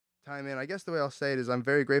time in. I guess the way I'll say it is I'm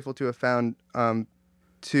very grateful to have found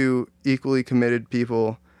two equally committed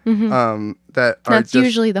people that are That's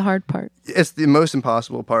usually the hard part. It's the most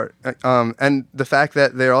impossible part. And the fact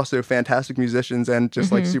that they're also fantastic musicians and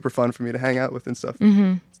just like super fun for me to hang out with and stuff.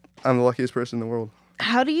 I'm the luckiest person in the world.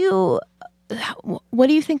 What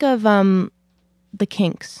do you think of the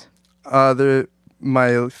Kinks? They're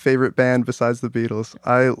my favorite band besides the Beatles.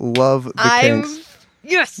 I love the Kinks.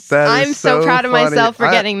 Yes, I'm so proud of myself for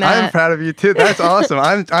getting that. I'm proud of you too. That's awesome.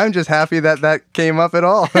 I'm just happy that came up at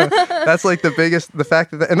all. That's like the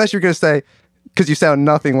fact that unless you're gonna say because you sound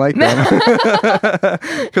nothing like them.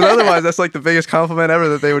 Because otherwise, that's like the biggest compliment ever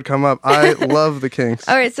that they would come up. I love the Kinks.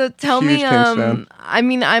 All right, so tell me. I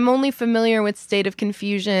mean, I'm only familiar with State of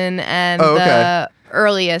Confusion and the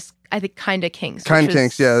earliest. I think Kinda Kinks.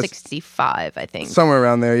 Kinks, yeah. 65, I think. Somewhere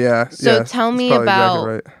around there, yeah. So tell me about.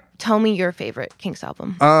 Exactly right. Tell me your favorite Kinks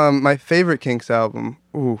album. My favorite Kinks album.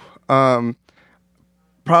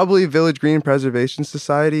 Probably Village Green Preservation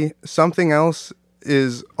Society. Something Else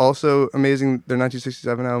is also amazing. Their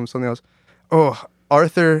 1967 album, Something Else. Oh,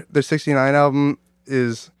 Arthur, their 69 album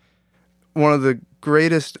is one of the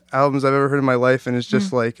greatest albums I've ever heard in my life, and it's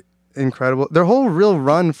just like incredible. Their whole real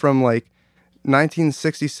run from like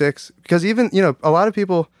 1966, because even, a lot of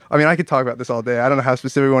people, I mean, I could talk about this all day. I don't know how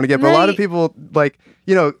specific we want to get, but a lot of people like,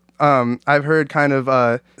 I've heard kind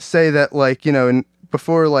of say that like,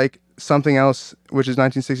 before like Something Else, which is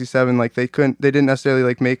 1967, like they didn't necessarily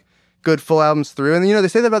like make good full albums through. And they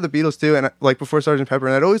say that about the Beatles too, and like before Sgt. Pepper,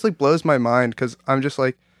 and it always like blows my mind because I'm just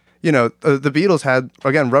like, the Beatles had,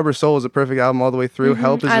 again, Rubber Soul is a perfect album all the way through.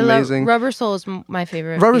 Help is amazing. Rubber Soul is my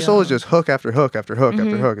favorite. Rubber Soul is just hook after hook after hook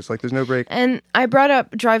after hook. It's like there's no break. And I brought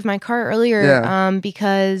up Drive My Car earlier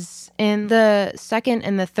because in the second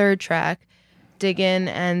and the third track, Dig In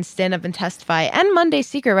and Stand Up and Testify, and Monday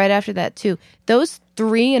Secret right after that too, those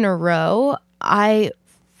three in a row, I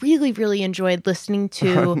really, really enjoyed listening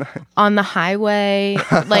to on the highway,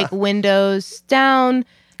 like windows down.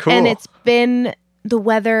 Cool. And it's been the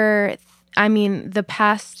weather, I mean, the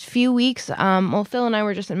past few weeks, Phil and I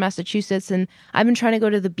were just in Massachusetts, and I've been trying to go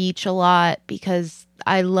to the beach a lot because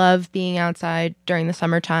I love being outside during the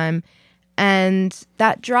summertime. And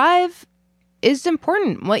that drive is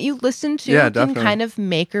important. What you listen to can kind of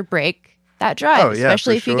make or break that drive,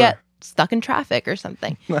 especially if you get stuck in traffic or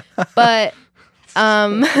something. But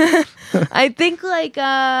I think like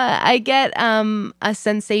I get a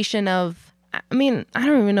sensation of, I mean, I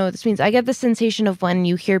don't even know what this means. I get the sensation of when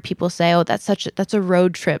you hear people say, "Oh, that's a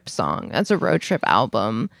road trip song. That's a road trip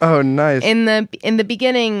album." Oh, nice. In the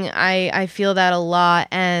beginning, I feel that a lot,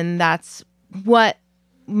 and that's what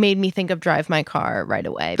made me think of Drive My Car right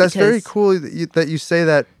away. That's very cool that you say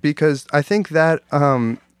that, because I think that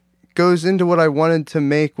goes into what I wanted to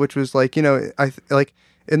make, which was like, I like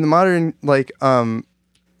in the modern like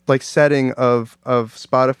setting of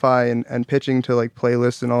Spotify and pitching to like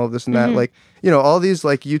playlists and all of this and that, like, all these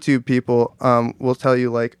like YouTube people will tell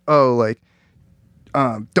you like, oh, like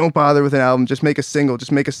don't bother with an album, just make a single.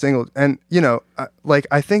 And like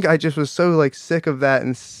I think I just was so like sick of that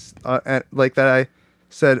and like that I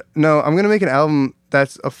said, no, I'm gonna make an album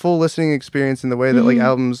that's a full listening experience in the way that like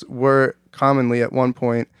albums were commonly at one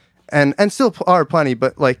point. And still are plenty,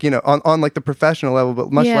 but like, on like the professional level,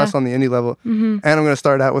 but much less on the indie level. And I'm going to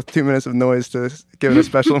start out with 2 minutes of noise to give it a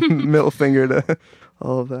special middle finger to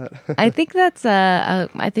all of that. I think that's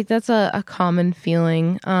a common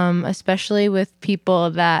feeling, especially with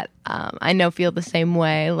people that I know feel the same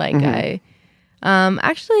way. Like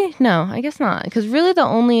actually, no, I guess not. Because really the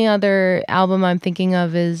only other album I'm thinking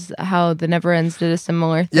of is how The Never Ends did a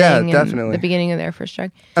similar thing in the beginning of their first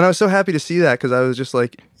track. And I was so happy to see that, because I was just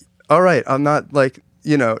like, all right, I'm not like,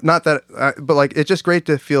 not that, but like, it's just great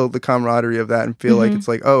to feel the camaraderie of that and feel like it's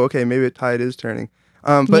like, oh, okay, maybe a tide is turning.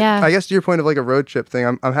 But I guess to your point of like a road trip thing,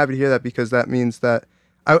 I'm happy to hear that, because that means that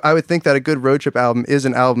I would think that a good road trip album is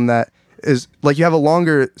an album that is like, you have a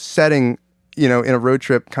longer setting, in a road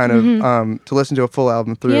trip kind of to listen to a full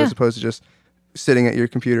album through, as opposed to just sitting at your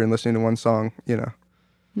computer and listening to one song, Yeah,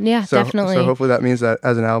 definitely. So hopefully that means that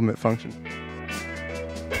as an album it functions.